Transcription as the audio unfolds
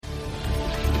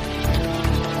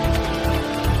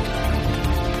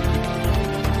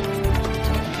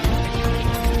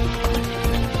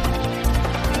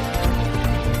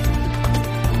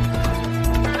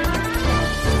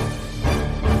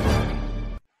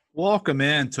Welcome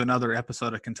in to another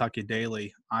episode of Kentucky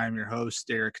Daily. I am your host,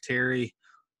 Derek Terry.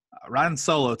 Riding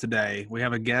solo today. We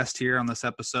have a guest here on this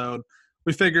episode.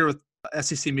 We figure with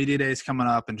SEC Media Days coming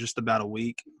up in just about a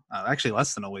week, actually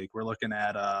less than a week, we're looking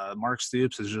at Mark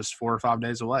Stoops is just 4 or 5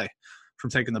 days away from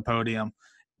taking the podium,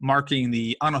 marking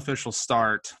the unofficial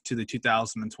start to the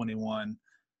 2021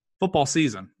 football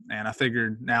season. And I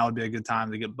figured now would be a good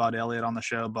time to get Bud Elliott on the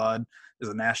show. Bud is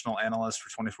a national analyst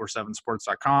for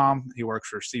 247sports.com. He works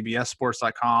for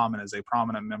CBSSports.com and is a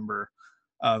prominent member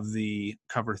of the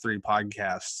Cover 3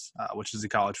 podcast, which is the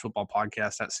college football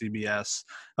podcast at CBS.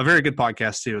 A very good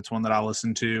podcast, too. It's one that I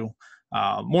listen to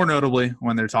more notably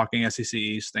when they're talking SEC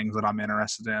East, things that I'm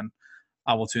interested in.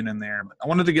 I will tune in there. But I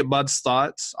wanted to get Bud's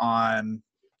thoughts on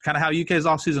kind of how UK's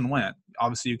offseason went.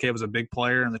 Obviously, UK was a big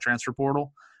player in the transfer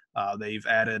portal. They've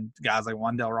added guys like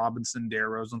Wan'Dale Robinson, Dare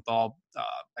Rosenthal,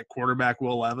 at quarterback,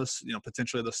 Will Levis,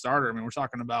 potentially the starter. I mean, we're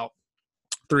talking about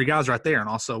 3 guys right there. And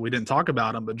also, we didn't talk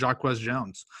about him, but Jacquez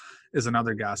Jones is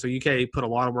another guy. So UK put a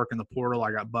lot of work in the portal.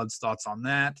 I got Bud's thoughts on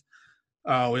that.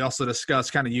 We also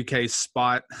discussed kind of UK's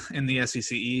spot in the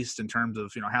SEC East in terms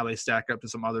of, how they stack up to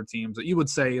some other teams that you would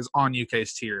say is on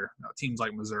UK's tier. Teams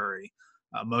like Missouri,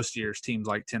 most years teams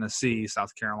like Tennessee,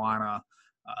 South Carolina,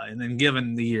 and then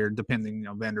given the year, depending,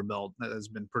 Vanderbilt has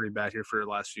been pretty bad here for the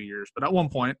last few years. But at one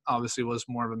point, obviously, was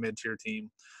more of a mid-tier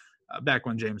team back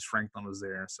when James Franklin was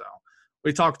there. So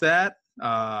we talked that.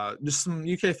 Just some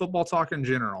UK football talk in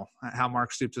general, how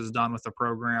Mark Stoops has done with the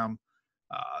program,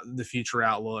 the future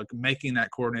outlook, making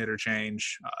that coordinator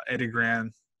change. Eddie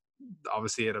Gran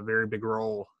obviously had a very big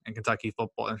role in Kentucky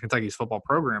football and Kentucky's football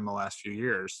program the last few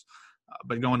years.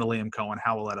 But going to Liam Cohen,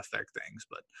 how will that affect things?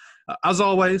 But as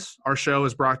always, our show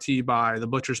is brought to you by the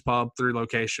Butcher's Pub, 3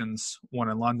 locations, one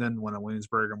in London, one in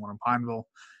Williamsburg, and one in Pineville.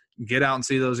 Get out and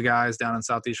see those guys down in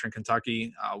southeastern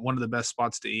Kentucky. One of the best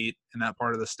spots to eat in that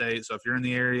part of the state. So if you're in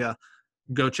the area,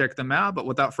 go check them out. But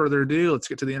without further ado, let's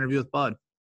get to the interview with Bud.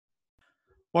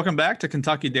 Welcome back to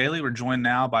Kentucky Daily. We're joined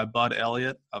now by Bud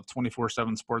Elliott of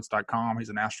 247sports.com. He's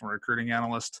a national recruiting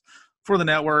analyst for the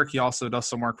network. He also does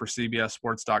some work for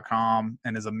CBSSports.com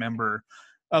and is a member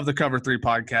of the Cover 3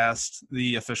 podcast,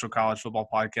 the official college football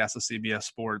podcast of CBS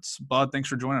Sports. Bud, thanks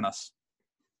for joining us.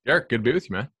 Derek, good to be with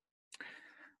you, man.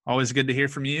 Always good to hear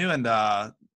from you. And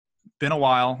been a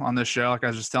while on this show. Like I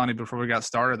was just telling you before we got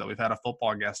started that we've had a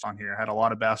football guest on here. Had a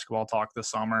lot of basketball talk this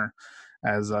summer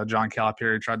as John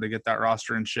Calipari tried to get that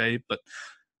roster in shape. But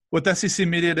with SEC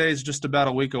Media Days just about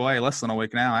a week away, less than a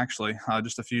week now, actually,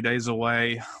 just a few days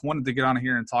away, wanted to get on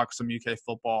here and talk some UK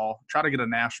football, try to get a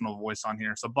national voice on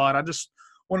here. So, Bud, I just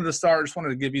wanted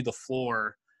to give you the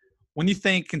floor. When you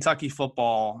think Kentucky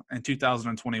football in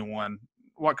 2021,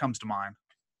 what comes to mind?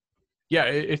 Yeah,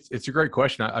 it's a great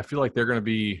question. I feel like they're going to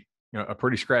be a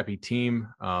pretty scrappy team.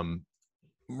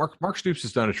 Mark Stoops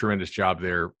has done a tremendous job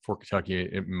there for Kentucky,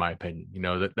 in my opinion.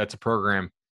 That's a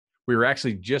program. We were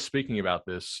actually just speaking about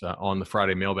this on the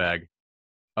Friday mailbag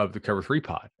of the Cover 3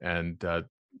 pod. And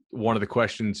one of the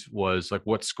questions was, like,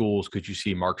 what schools could you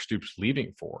see Mark Stoops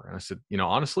leaving for? And I said,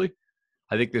 honestly,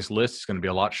 I think this list is going to be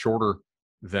a lot shorter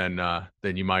than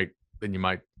you might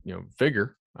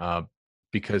figure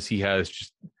because he has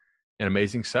just an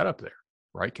amazing setup there,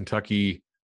 right? Kentucky,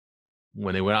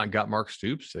 when they went out and got Mark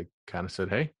Stoops, they kind of said,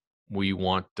 hey, we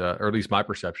want, or at least my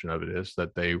perception of it is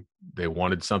that they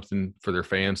wanted something for their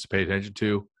fans to pay attention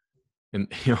to in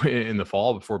the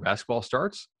fall before basketball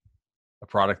starts, a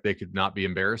product they could not be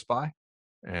embarrassed by.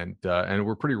 And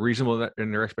we're pretty reasonable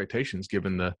in their expectations,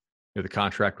 given the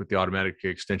contract with the automatic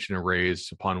extension and raise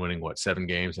upon winning 7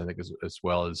 games, I think, as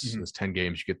well as 10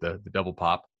 games, you get the double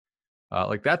pop.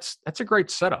 That's a great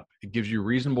setup. It gives you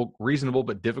reasonable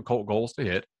but difficult goals to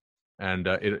hit. And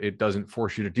it doesn't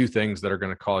force you to do things that are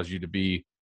going to cause you to be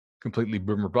completely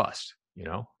boom or bust.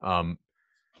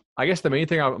 I guess the main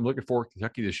thing I'm looking for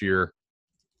Kentucky this year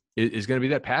is going to be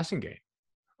that passing game,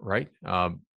 right?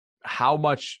 How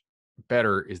much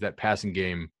better is that passing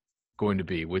game going to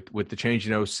be with the change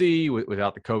in OC,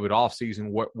 without the COVID offseason?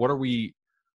 What are we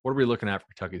looking at for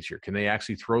Kentucky this year? Can they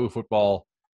actually throw the football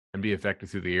and be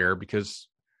effective through the air? Because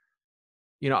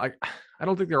I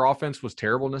don't think their offense was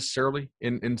terrible necessarily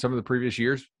in some of the previous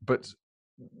years, but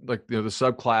the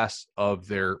subclass of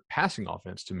their passing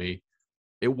offense, to me,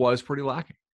 it was pretty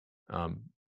lacking.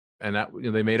 And that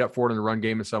they made up for it in the run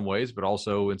game in some ways, but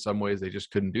also in some ways they just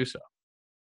couldn't do so.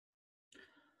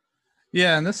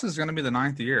 Yeah, and this is going to be the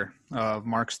 9th year of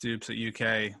Mark Stoops at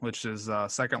UK, which is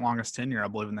second longest tenure, I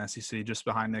believe, in the SEC, just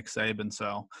behind Nick Saban.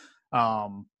 So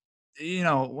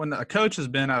when a coach has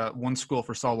been at one school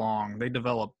for so long, they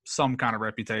develop some kind of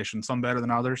reputation, some better than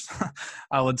others,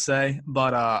 I would say.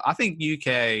 But I think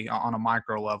UK on a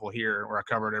micro level here, where I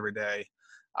cover it every day,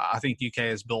 I think UK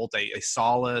has built a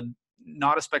solid,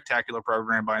 not a spectacular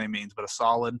program by any means, but a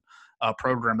solid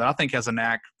program that I think has a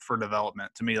knack for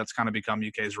development. To me, that's kind of become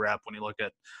UK's rep when you look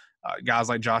at guys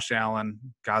like Josh Allen,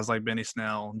 guys like Benny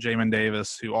Snell, Jamin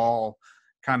Davis, who all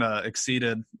kind of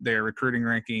exceeded their recruiting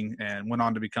ranking and went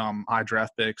on to become high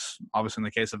draft picks. Obviously, in the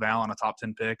case of Allen, a top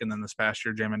 10 pick. And then this past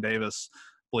year, Jamin Davis, I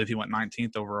believe he went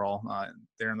 19th overall.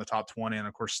 There in the top 20. And,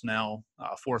 of course, Snell,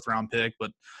 fourth round pick. But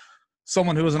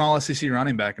someone who was an all-SEC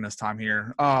running back in his time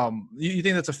here. You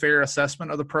think that's a fair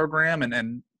assessment of the program?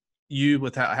 And you,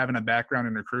 with having a background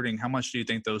in recruiting, how much do you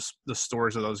think the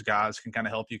stories of those guys can kind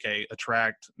of help UK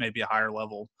attract maybe a higher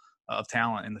level of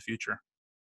talent in the future?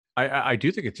 I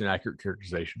do think it's an accurate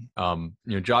characterization.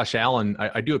 Josh Allen,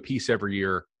 I do a piece every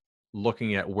year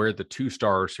looking at where the 2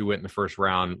 stars who went in the first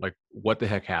round, like what the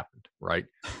heck happened, right?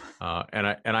 And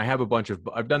I have a bunch of,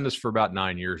 I've done this for about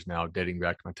 9 years now, dating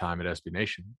back to my time at SB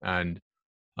Nation. And,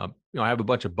 I have a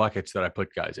bunch of buckets that I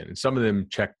put guys in, and some of them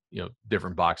check,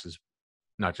 different boxes,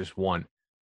 not just one.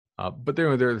 But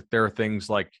there are things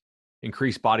like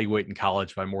increased body weight in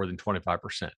college by more than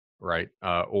 25%, right?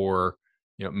 Or,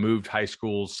 moved high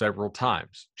schools several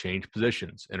times, changed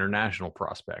positions, international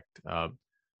prospect,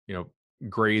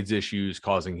 grades issues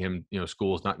causing him,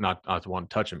 schools not to want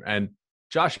to touch him. And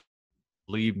Josh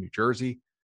leave New Jersey,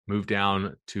 moved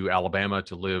down to Alabama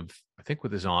to live, I think,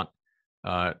 with his aunt,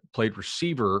 played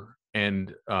receiver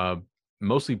and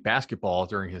mostly basketball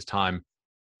during his time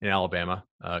in Alabama,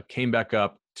 came back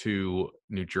up to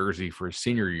New Jersey for his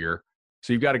senior year.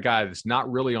 So you've got a guy that's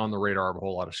not really on the radar of a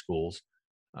whole lot of schools.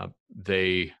 Correct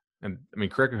me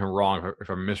if I'm wrong, if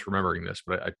I'm misremembering this,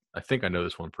 but I think I know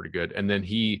this one pretty good. And then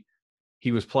he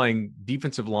was playing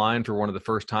defensive line for one of the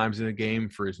first times in a game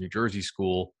for his New Jersey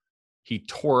school. He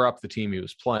tore up the team he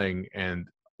was playing, and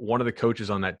one of the coaches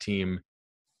on that team,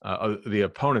 the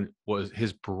opponent, was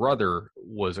his brother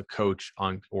was a coach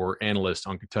or analyst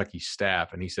on Kentucky's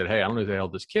staff, and he said, "Hey, I don't know who the hell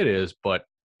this kid is, but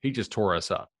he just tore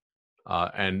us up."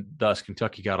 And thus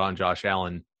Kentucky got on Josh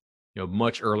Allen,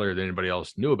 much earlier than anybody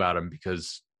else knew about him,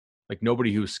 because like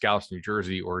nobody who scouts New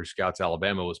Jersey or who scouts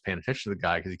Alabama was paying attention to the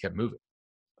guy because he kept moving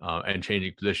and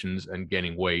changing positions and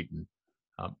gaining weight.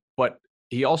 But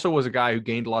he also was a guy who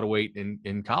gained a lot of weight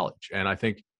in college. And I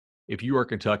think if you are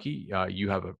Kentucky, you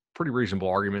have a pretty reasonable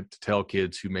argument to tell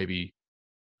kids who may be,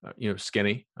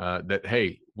 skinny, that,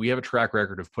 hey, we have a track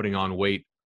record of putting on weight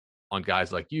on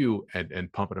guys like you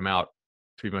and pumping them out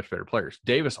to be much better players.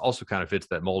 Davis also kind of fits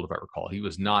that mold, if I recall. He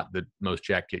was not the most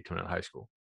jacked kid coming out of high school.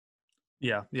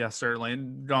 Yeah, certainly.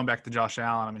 And going back to Josh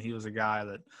Allen, he was a guy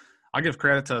that I give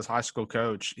credit to his high school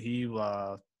coach. He,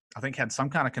 I think, had some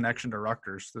kind of connection to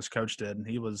Rutgers, this coach did, and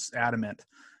he was adamant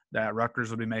that Rutgers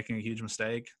would be making a huge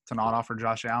mistake to not offer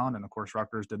Josh Allen, and, of course,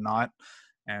 Rutgers did not.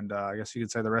 And I guess you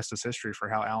could say the rest is history for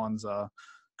how Allen's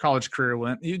college career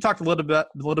went. You talked a little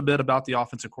bit about the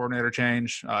offensive coordinator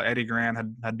change. Eddie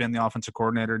Gran had been the offensive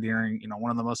coordinator during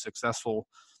one of the most successful,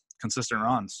 consistent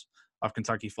runs of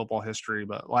Kentucky football history.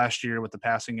 But last year with the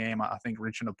passing game, I think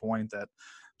reaching a point that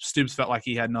Stoops felt like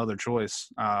he had no other choice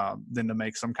than to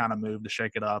make some kind of move to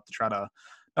shake it up, to try to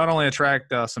not only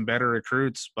attract some better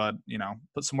recruits, but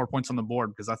put some more points on the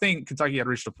board. Because I think Kentucky had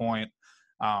reached a point.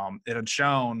 It had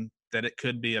shown that it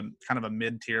could be a kind of a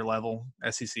mid-tier level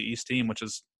SEC East team, which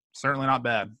is certainly not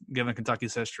bad given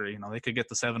Kentucky's history. They could get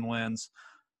the 7 wins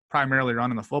primarily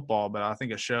running the football, but I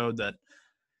think it showed that,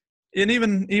 and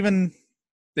even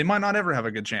they might not ever have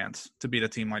a good chance to beat a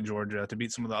team like Georgia, to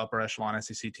beat some of the upper echelon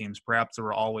SEC teams. Perhaps there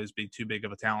will always be too big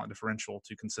of a talent differential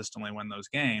to consistently win those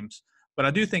games. But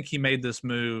I do think he made this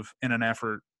move in an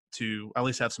effort to at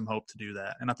least have some hope to do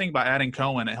that. And I think by adding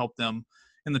Cohen, it helped them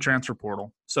in the transfer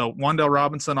portal. So Wan'Dale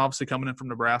Robinson, obviously coming in from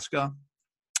Nebraska.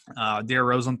 Dare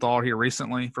Rosenthal here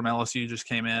recently from LSU just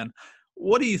came in.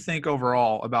 What do you think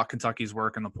overall about Kentucky's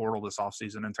work in the portal this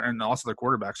offseason? And also the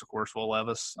quarterbacks, of course, Will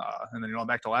Levis. And then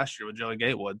back to last year with Joey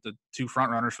Gatewood, the 2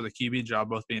 front runners for the QB job,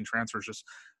 both being transfers. Just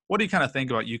what do you kind of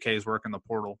think about UK's work in the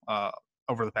portal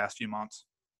over the past few months?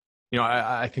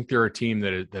 I think they're a team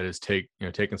that has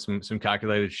taken some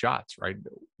calculated shots, right?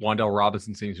 Wan'Dale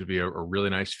Robinson seems to be a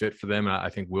really nice fit for them. And I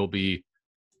think will be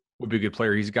a good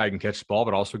player. He's a guy who can catch the ball,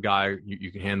 but also a guy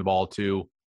you can hand the ball to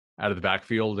out of the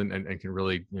backfield and can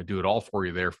really do it all for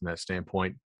you there from that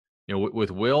standpoint. With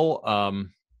Will,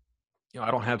 I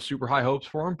don't have super high hopes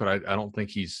for him, but I don't think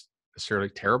he's necessarily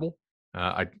terrible.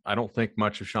 I don't think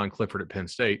much of Sean Clifford at Penn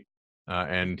State,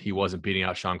 and he wasn't beating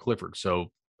out Sean Clifford.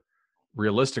 So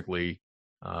realistically,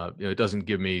 it doesn't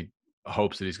give me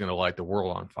hopes that he's going to light the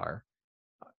world on fire.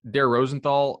 Dare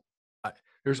Rosenthal,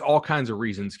 there's all kinds of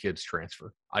reasons kids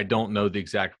transfer. I don't know the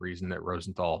exact reason that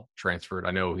Rosenthal transferred.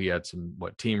 I know he had some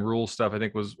team rule stuff, I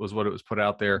think was what it was put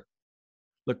out there.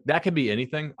 Look, that could be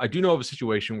anything. I do know of a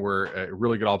situation where a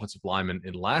really good offensive lineman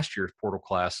in last year's portal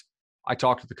class, I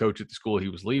talked to the coach at the school he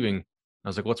was leaving. I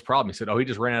was like, what's the problem? He said, he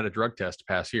just ran out of drug test to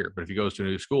pass here. But if he goes to a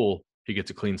new school, he gets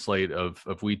a clean slate of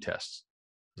weed tests.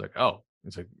 I was like, oh.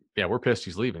 He's like, yeah, we're pissed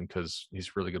he's leaving because he's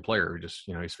a really good player. He just,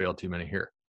 he's failed too many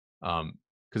here.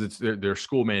 Because it's their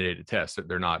school mandated tests.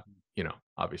 They're not,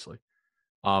 obviously.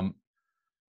 Let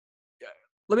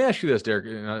me ask you this, Derek.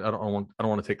 I don't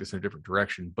want to take this in a different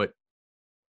direction, but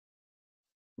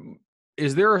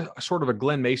is there a sort of a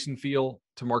Glenn Mason feel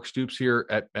to Mark Stoops here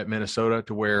at Minnesota,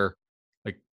 to where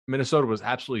like Minnesota was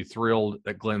absolutely thrilled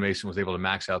that Glenn Mason was able to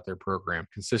max out their program,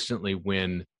 consistently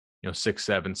win, 6,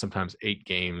 7, sometimes 8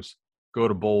 games, go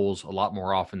to bowls a lot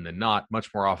more often than not, much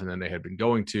more often than they had been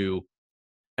going to.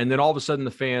 And then all of a sudden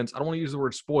the fans, I don't want to use the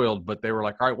word spoiled, but they were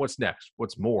like, all right, what's next?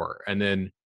 What's more? And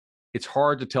then it's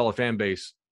hard to tell a fan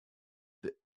base,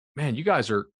 man, you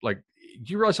guys are like,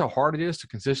 do you realize how hard it is to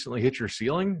consistently hit your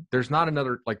ceiling? There's not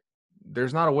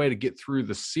a way to get through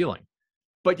the ceiling.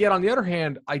 But yet on the other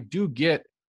hand, I do get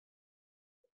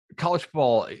college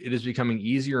football. It is becoming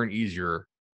easier and easier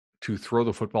to throw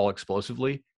the football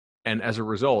explosively. And as a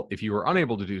result, if you are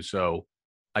unable to do so,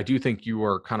 I do think you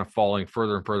are kind of falling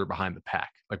further and further behind the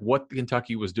pack. Like what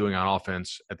Kentucky was doing on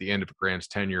offense at the end of Grant's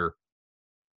tenure,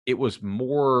 it was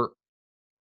more,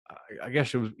 I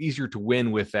guess it was easier to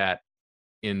win with that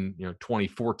in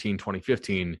 2014,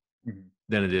 2015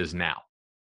 than it is now.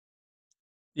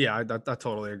 Yeah, I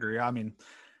totally agree. I mean,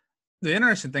 the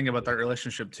interesting thing about that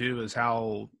relationship too is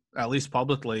how, at least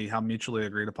publicly, how mutually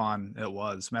agreed upon it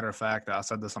was. Matter of fact, I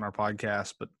said this on our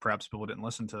podcast, but perhaps people didn't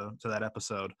listen to that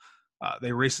episode.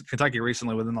 Kentucky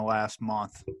recently, within the last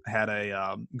month, had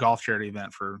a golf charity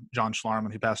event for John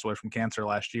Schlarman, who passed away from cancer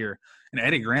last year, and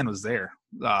Eddie Gran was there.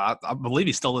 I believe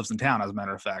he still lives in town, as a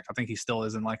matter of fact. I think he still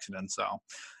is in Lexington. So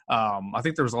I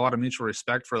think there was a lot of mutual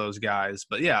respect for those guys.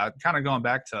 But yeah, kind of going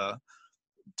back to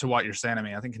what you're saying, I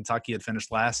mean, I think Kentucky had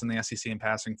finished last in the SEC in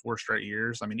passing 4 straight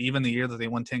years. I mean, even the year that they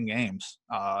won 10 games,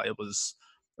 it was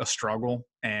a struggle.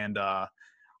 And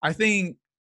I think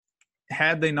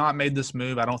had they not made this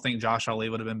move, I don't think Josh Ali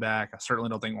would have been back. I certainly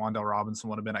don't think Wan'Dale Robinson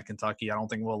would have been at Kentucky. I don't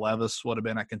think Will Levis would have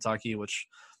been at Kentucky, which,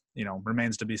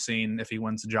 remains to be seen if he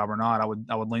wins the job or not.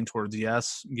 I would lean towards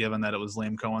yes, given that it was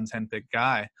Liam Cohen's handpicked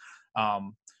guy.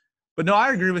 But no,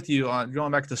 I agree with you on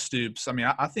going back to Stoops. I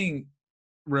mean, I think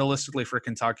realistically for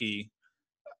Kentucky,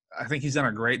 I think he's done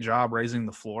a great job raising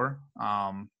the floor.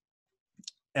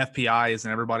 FPI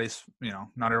isn't everybody's,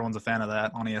 not everyone's a fan of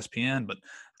that on ESPN, but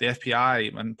the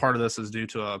FPI, and part of this is due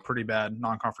to a pretty bad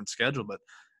non-conference schedule, but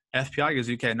FPI gives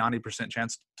UK a 90%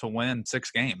 chance to win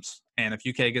 6 games. And if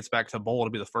UK gets back to bowl,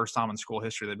 it'll be the first time in school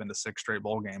history they've been to 6 straight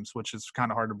bowl games, which is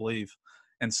kind of hard to believe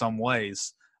in some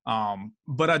ways.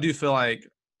 But I do feel like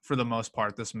for the most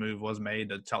part, this move was made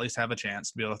to at least have a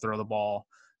chance to be able to throw the ball,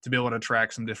 to be able to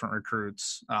attract some different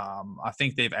recruits. I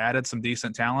think they've added some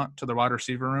decent talent to the wide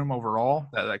receiver room overall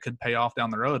that could pay off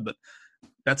down the road. But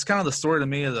that's kind of the story to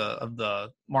me of the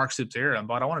Mark Stoops era.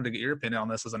 But I wanted to get your opinion on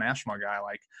this as a national guy.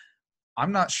 Like,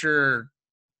 I'm not sure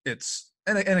it's –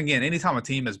 and again, anytime a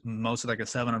team is mostly like a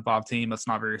 7-5 team, that's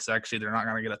not very sexy. They're not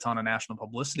going to get a ton of national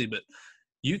publicity. But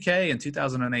UK in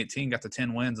 2018 got to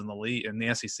 10 wins in the league in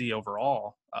the SEC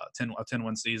overall, a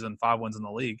 10-win season, 5 wins in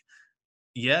the league.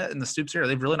 Yet in the Stoops era,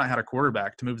 they've really not had a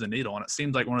quarterback to move the needle. And it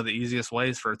seems like one of the easiest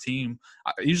ways for a team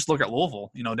 – you just look at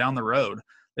Louisville, down the road.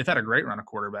 They've had a great run of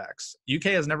quarterbacks.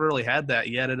 UK has never really had that,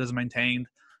 yet it has maintained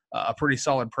a pretty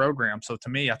solid program. So to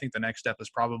me, I think the next step is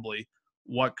probably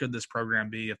what could this program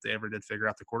be if they ever did figure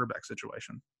out the quarterback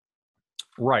situation.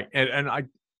 Right. And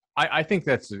I think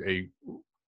that's a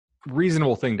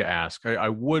reasonable thing to ask. I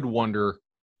would wonder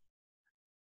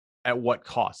at what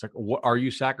cost. Like, what are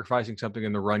you sacrificing something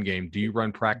in the run game? Do you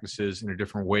run practices in a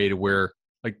different way to where,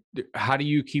 like, how do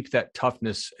you keep that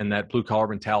toughness and that blue collar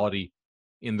mentality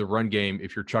in the run game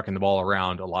if you're chucking the ball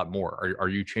around a lot more? Are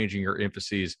you changing your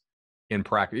emphases in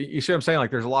practice? You see what I'm saying?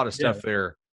 Like, there's a lot of stuff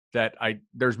there that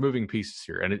there's moving pieces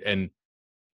here. And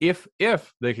if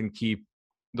they can keep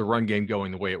the run game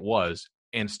going the way it was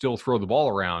and still throw the ball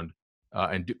around,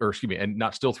 and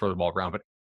not still throw the ball around, but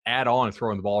add on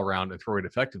throwing the ball around and throw it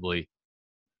effectively,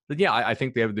 then yeah, I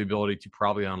think they have the ability to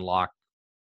probably unlock,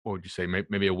 what would you say,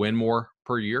 maybe a win more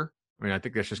per year. I mean, I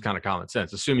think that's just kind of common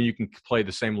sense, assuming you can play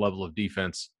the same level of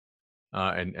defense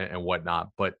and whatnot.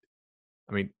 But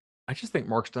I mean, I just think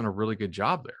Mark's done a really good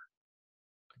job there.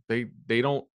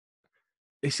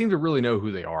 They seem to really know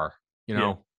who they are. you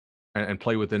know, and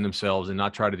play within themselves and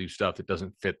not try to do stuff that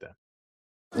doesn't fit them.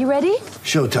 You ready?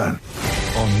 Showtime.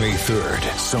 On May 3rd,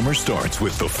 summer starts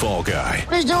with The Fall Guy.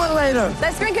 Let's do it later.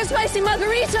 Let's drink a spicy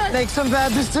margarita. Make some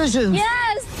bad decisions.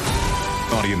 Yes.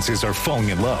 Audiences are falling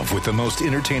in love with the most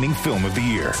entertaining film of the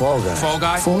year. Fall Guy. Fall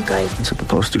Guy. Fall Guy. That's what the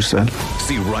poster said.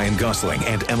 See Ryan Gosling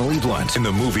and Emily Blunt in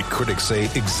the movie critics say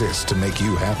exists to make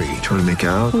you happy. Trying to make it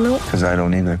out? Nope. Because I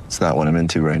don't either. It's not what I'm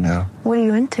into right now. What are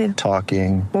you into?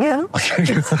 Talking. Yeah.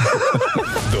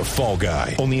 The Fall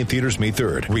Guy. Only in theaters May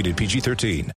 3rd. Rated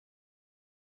PG-13.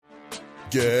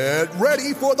 Get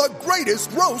ready for the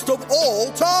greatest roast of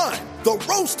all time. The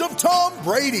Roast of Tom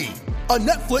Brady. A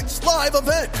Netflix live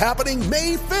event happening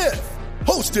May 5th.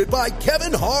 Hosted by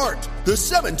Kevin Hart. The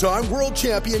 7-time world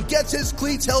champion gets his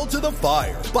cleats held to the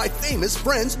fire by famous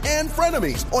friends and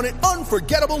frenemies on an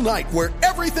unforgettable night where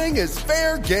everything is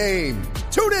fair game.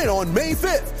 Tune in on May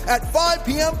 5th at 5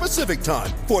 p.m. Pacific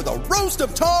time for the Roast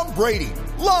of Tom Brady.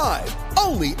 Live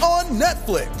only on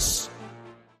Netflix.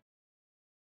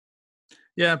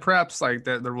 Yeah, perhaps like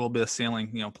that there will be a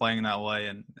ceiling, playing that way,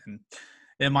 and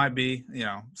it might be,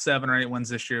 7 or 8 wins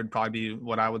this year would probably be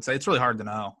what I would say. It's really hard to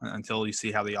know until you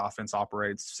see how the offense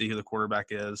operates, see who the quarterback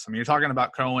is. I mean, you're talking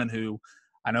about Cohen, who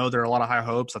I know there are a lot of high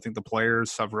hopes. I think the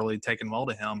players have really taken well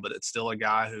to him, but it's still a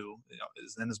guy who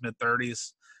is in his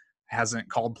mid-30s, hasn't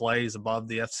called plays above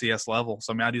the FCS level.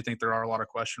 So, I mean, I do think there are a lot of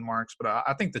question marks, but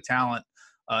I think the talent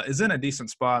is in a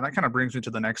decent spot. And that kind of brings me to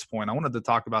the next point. I wanted to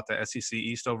talk about the SEC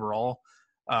East overall.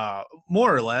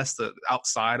 More or less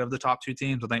outside of the top 2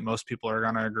 teams. I think most people are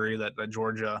going to agree that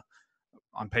Georgia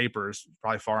on paper is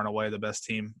probably far and away the best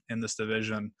team in this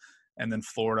division. And then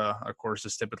Florida, of course,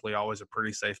 is typically always a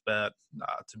pretty safe bet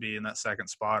to be in that second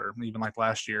spot, or even like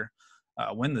last year,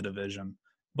 win the division.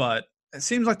 But it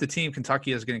seems like the team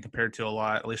Kentucky is getting compared to a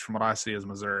lot, at least from what I see, as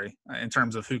Missouri, in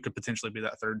terms of who could potentially be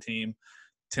that third team.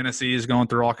 Tennessee is going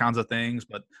through all kinds of things,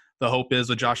 but the hope is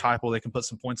with Josh Heupel, they can put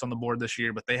some points on the board this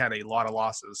year, but they had a lot of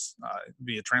losses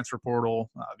via transfer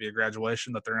portal, via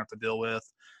graduation that they're going to have to deal with.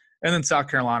 And then South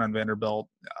Carolina and Vanderbilt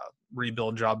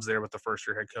rebuild jobs there with the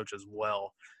first-year head coach as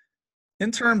well.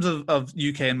 In terms of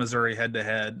UK and Missouri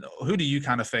head-to-head, who do you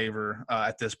kind of favor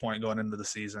at this point going into the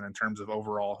season in terms of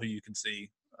overall who you can see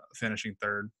finishing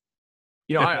third?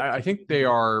 I think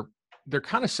they're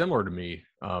kind of similar to me.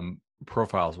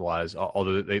 Profiles wise,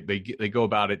 although they go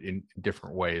about it in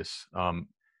different ways.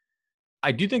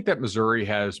 I do think that Missouri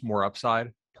has more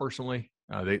upside personally.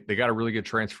 They got a really good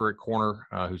transfer at corner,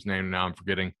 whose name now I'm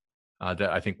forgetting,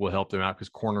 that I think will help them out, because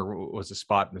corner was a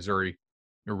spot Missouri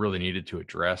really needed to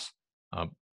address.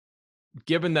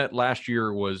 Given that last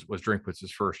year was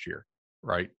Drinkwitz's first year,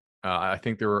 right? I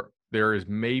think there is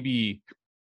maybe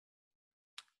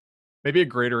a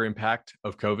greater impact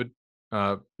of COVID.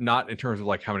 Not in terms of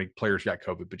like how many players got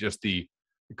COVID, but just the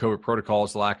COVID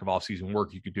protocols, the lack of off-season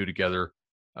work you could do together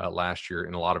last year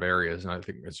in a lot of areas. And I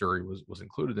think Missouri was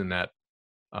included in that,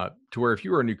 to where if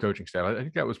you were a new coaching staff, I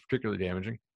think that was particularly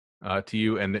damaging to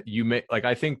you. And that you may,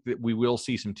 I think that we will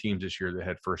see some teams this year that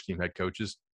had first-team head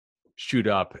coaches shoot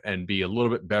up and be a little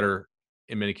bit better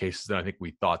in many cases than I think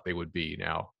we thought they would be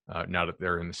now that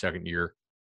they're in the second year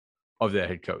of that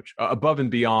head coach, above and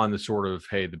beyond the sort of,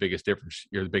 hey, the biggest difference,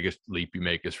 the biggest leap you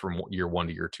make is from year 1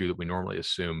 to year 2 that we normally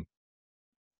assume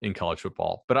in college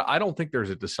football. But I don't think there's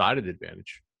a decided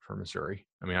advantage for Missouri.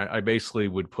 I mean, I basically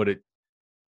would put it,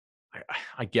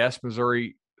 I guess,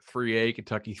 Missouri 3A,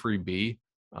 Kentucky 3B.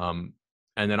 And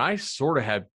then I sort of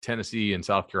had Tennessee and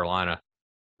South Carolina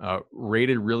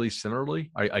rated really similarly.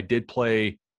 I did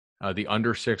play the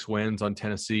under 6 wins on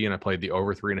Tennessee, and I played the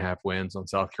over 3.5 wins on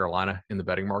South Carolina in the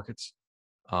betting markets.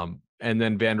 And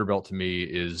then Vanderbilt to me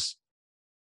is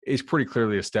pretty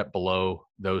clearly a step below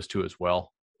those two as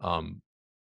well.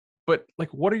 But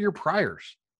like, what are your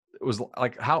priors? It was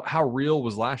like, how real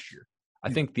was last year?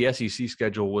 I think the SEC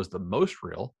schedule was the most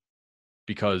real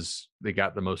because they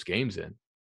got the most games in.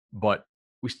 But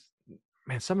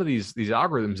some of these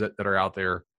algorithms that are out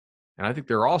there, and I think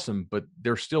they're awesome, but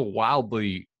they're still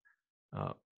wildly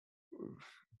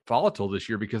volatile this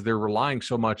year because they're relying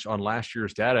so much on last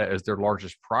year's data as their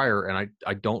largest prior, and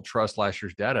I don't trust last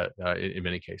year's data in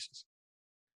many cases.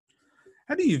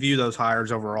 How do you view those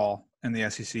hires overall in the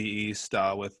SEC East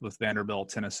with Vanderbilt,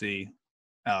 Tennessee,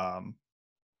 and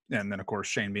then, of course,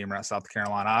 Shane Beamer at South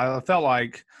Carolina? I felt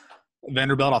like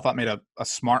Vanderbilt, I thought, made a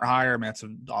smart hire. I mean, it's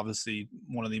obviously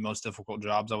one of the most difficult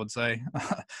jobs, I would say,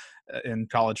 in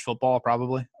college football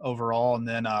probably overall. And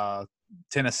then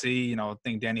Tennessee, I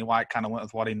think Danny White kind of went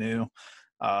with what he knew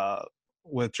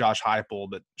with Josh Heupel.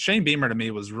 But Shane Beamer to me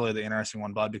was really the interesting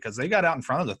one, Bud, because they got out in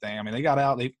front of the thing. I mean,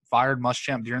 they fired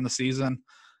Muschamp during the season.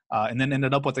 and then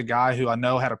ended up with a guy who I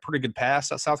know had a pretty good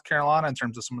pass at South Carolina in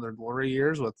terms of some of their glory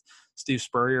years with Steve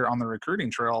Spurrier on the recruiting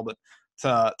trail. But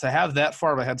to have that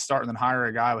far of a head start and then hire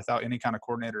a guy without any kind of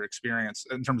coordinator experience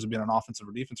in terms of being an offensive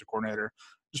or defensive coordinator,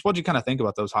 just what do you kind of think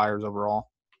about those hires overall?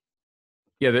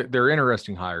 Yeah, they're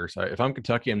interesting hires. If I'm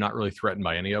Kentucky, I'm not really threatened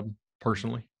by any of them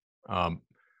personally.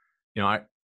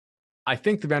 I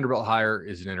think the Vanderbilt hire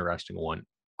is an interesting one.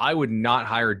 I would not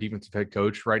hire a defensive head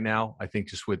coach right now. I think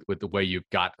just with the way you've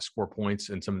got to score points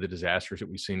and some of the disasters that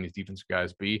we've seen these defensive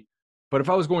guys be. But if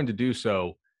I was going to do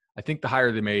so, I think the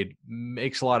hire they made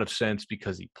makes a lot of sense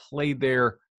because he played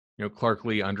there. Clark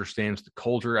Lea understands the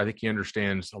culture. I think he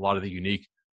understands a lot of the unique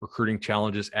recruiting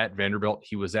challenges at Vanderbilt.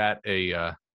 He was at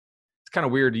it's kind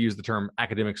of weird to use the term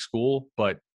academic school,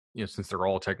 but since they're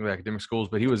all technically academic schools,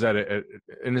 but he was at an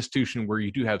institution where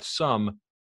you do have some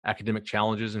academic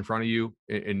challenges in front of you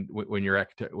when you're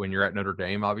at Notre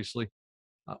Dame, obviously.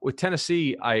 With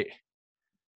Tennessee,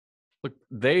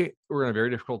 they were in a very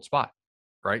difficult spot,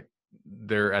 right?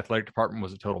 Their athletic department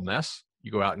was a total mess.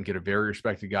 You go out and get a very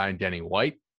respected guy in Denny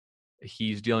White.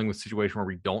 He's dealing with a situation where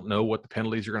we don't know what the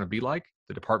penalties are going to be like.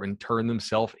 The department turned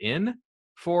themselves in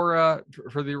for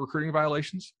the recruiting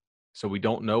violations. So we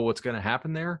don't know what's going to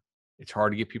happen there. It's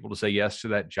hard to get people to say yes to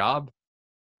that job.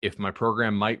 If my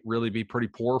program might really be pretty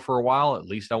poor for a while, at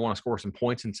least I want to score some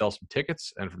points and sell some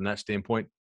tickets. And from that standpoint,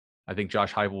 I think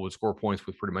Josh Heupel would score points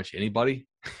with pretty much anybody,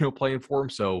 playing for him.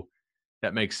 So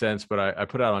that makes sense. But I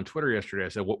put out on Twitter yesterday, I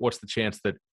said, what's the chance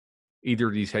that either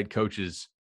of these head coaches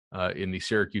in the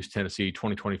Syracuse, Tennessee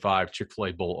 2025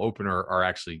 Chick-fil-A Bowl opener are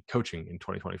actually coaching in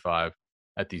 2025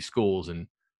 at these schools? And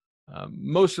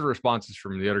most of the responses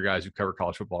from the other guys who cover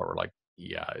college football were like,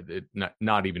 yeah,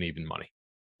 not even money.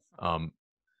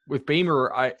 With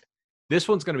Beamer, this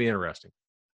one's going to be interesting.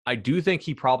 I do think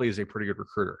he probably is a pretty good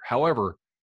recruiter. However,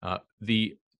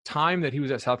 the time that he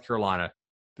was at South Carolina,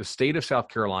 the state of South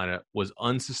Carolina was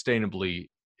unsustainably,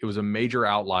 it was a major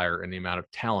outlier in the amount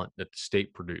of talent that the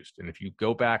state produced. And if you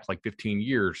go back like 15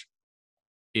 years,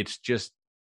 it's just,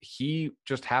 he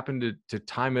just happened to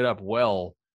time it up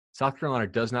well. South Carolina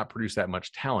does not produce that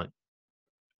much talent.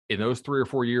 In those 3 or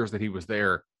 4 years that he was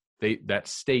there, that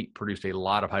state produced a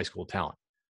lot of high school talent.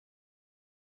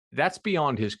 That's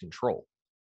beyond his control,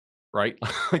 right?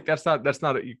 Like that's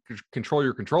not you control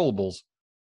your controllables.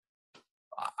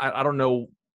 I don't know.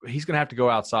 He's going to have to go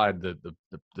outside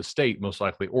the state most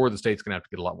likely, or the state's going to have to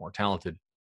get a lot more talented.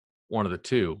 One of the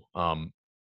two.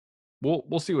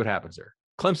 We'll see what happens there.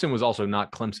 Clemson was also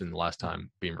not Clemson the last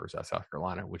time Beamer was at South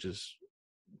Carolina, which is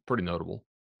pretty notable.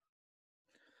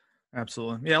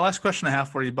 Absolutely. Yeah, last question I have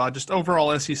for you, Bob. Just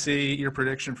overall SEC, your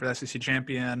prediction for the SEC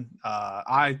champion.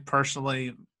 I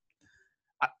personally –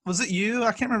 was it you?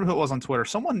 I can't remember who it was on Twitter.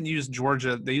 Someone used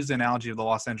Georgia. They used the analogy of the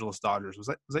Los Angeles Dodgers. Was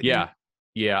that yeah.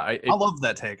 you? Yeah. I love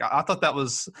that take. I thought that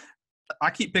was – I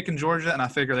keep picking Georgia, and I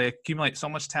figure they accumulate so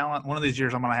much talent. One of these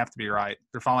years I'm going to have to be right.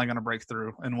 They're finally going to break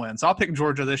through and win. So I'll pick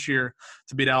Georgia this year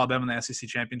to beat Alabama in the SEC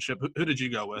championship. Who did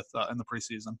you go with in the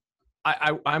preseason?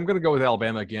 I'm going to go with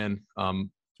Alabama again.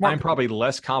 I'm probably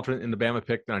less confident in the Bama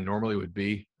pick than I normally would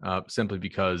be, simply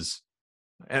because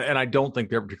and I don't think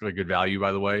they're particularly good value,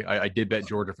 by the way. I did bet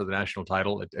Georgia for the national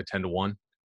title at 10-1.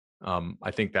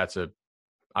 I think that's if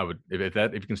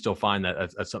you can still find that,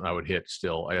 that's something I would hit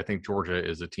still. I think Georgia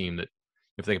is a team that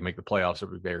if they can make the playoffs, it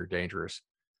would be very dangerous.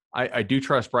 I do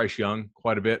trust Bryce Young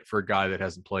quite a bit for a guy that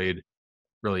hasn't played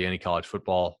really any college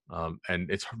football.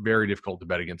 And it's very difficult to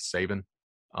bet against Saban.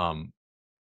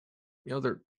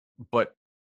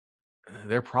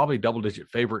 They're probably double-digit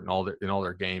favorite in all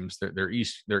their games. Their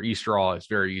East draw is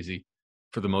very easy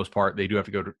for the most part. They do have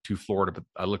to go to Florida, but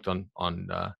I looked on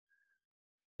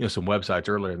some websites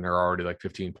earlier, and they're already like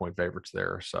 15-point favorites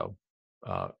there. So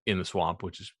in the Swamp,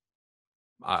 which is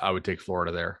I would take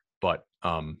Florida there, but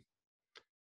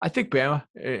I think Bama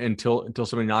until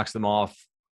somebody knocks them off.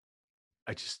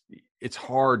 It's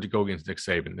hard to go against Nick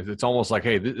Saban. It's almost like,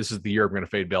 hey, this is the year I'm going to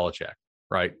fade Belichick,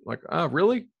 right? Like,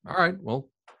 really? All right, well.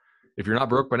 If you're not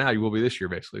broke by now, you will be this year,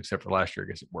 basically, except for last year. I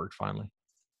guess it worked finally.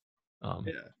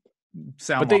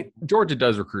 Georgia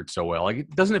does recruit so well. Like,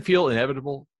 doesn't it feel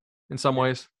inevitable in some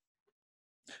ways?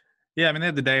 Yeah, I mean, they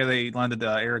had the day they landed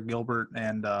Eric Gilbert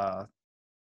and what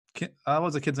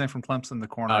was the kid's name from Clemson, the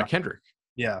corner? Kendrick.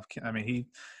 Yeah, I mean,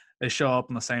 they show up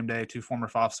on the same day, 2 former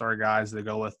 5-star guys. They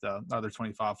go with the other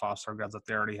 25 5-star guys that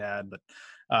they already had. But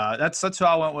that's who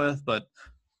I went with. But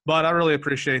I really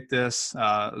appreciate this.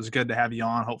 It was good to have you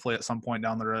on. Hopefully at some point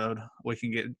down the road we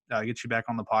can get you back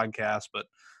on the podcast. But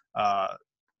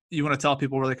you want to tell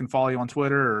people where they can follow you on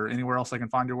Twitter or anywhere else they can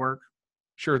find your work?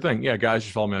 Sure thing. Yeah, guys,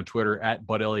 just follow me on Twitter at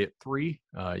BudElliott3.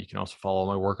 You can also follow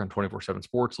my work on 24/7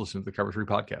 Sports. Listen to the Cover 3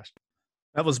 podcast.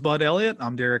 That was Bud Elliott.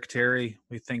 I'm Derek Terry.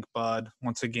 We thank Bud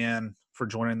once again for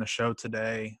joining the show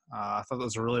today. I thought that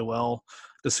was a really well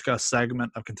discussed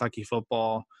segment of Kentucky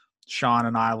football. Sean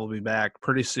and I will be back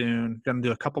pretty soon. Going to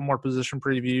do a couple more position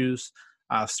previews.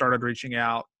 Started reaching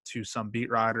out to some beat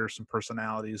writers, some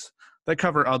personalities that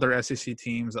cover other SEC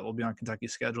teams that will be on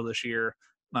Kentucky's schedule this year,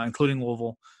 including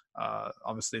Louisville.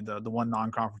 Obviously, the one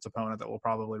non-conference opponent that will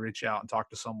probably reach out and talk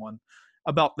to someone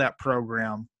about that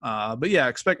program. But yeah,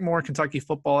 expect more Kentucky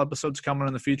football episodes coming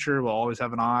in the future. We'll always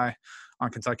have an eye on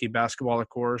Kentucky basketball, of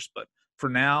course. But for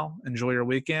now, enjoy your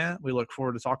weekend. We look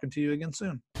forward to talking to you again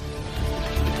soon.